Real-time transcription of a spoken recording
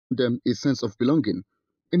them a sense of belonging.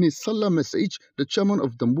 In his Salah message, the chairman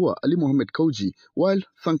of Damboa, Ali Mohammed Kauji, while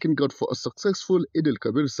thanking God for a successful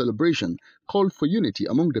Eid.lu celebration, called for unity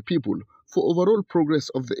among the people for overall progress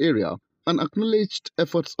of the area and acknowledged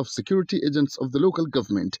efforts of security agents of the local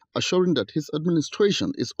government, assuring that his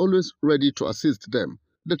administration is always ready to assist them.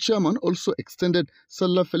 The chairman also extended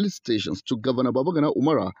Salah felicitations to Governor Babagana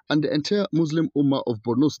Umara and the entire Muslim Ummah of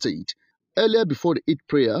Borno State. Earlier before the Eid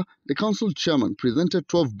prayer, the council chairman presented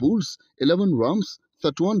 12 bulls, 11 rams,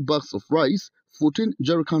 31 bags of rice, 14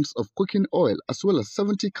 jerrycans of cooking oil, as well as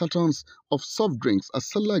 70 cartons of soft drinks as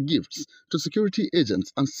Salah gifts to security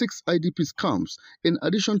agents and 6 IDPs camps, in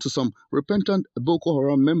addition to some repentant Boko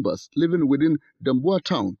Haram members living within Damboa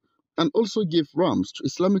town, and also gave rams to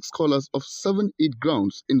Islamic scholars of 7 Eid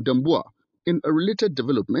grounds in Damboa. In a related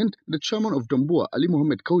development, the chairman of Damboa, Ali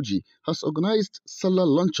Mohammed Kauji, has organized Salah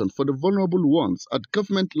luncheon for the vulnerable ones at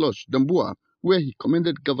Government Lodge, Damboa, where he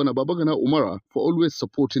commended Governor Babagana Umara for always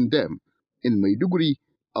supporting them. In Maiduguri,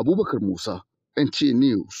 Abubakar Musa, NTA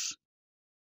News.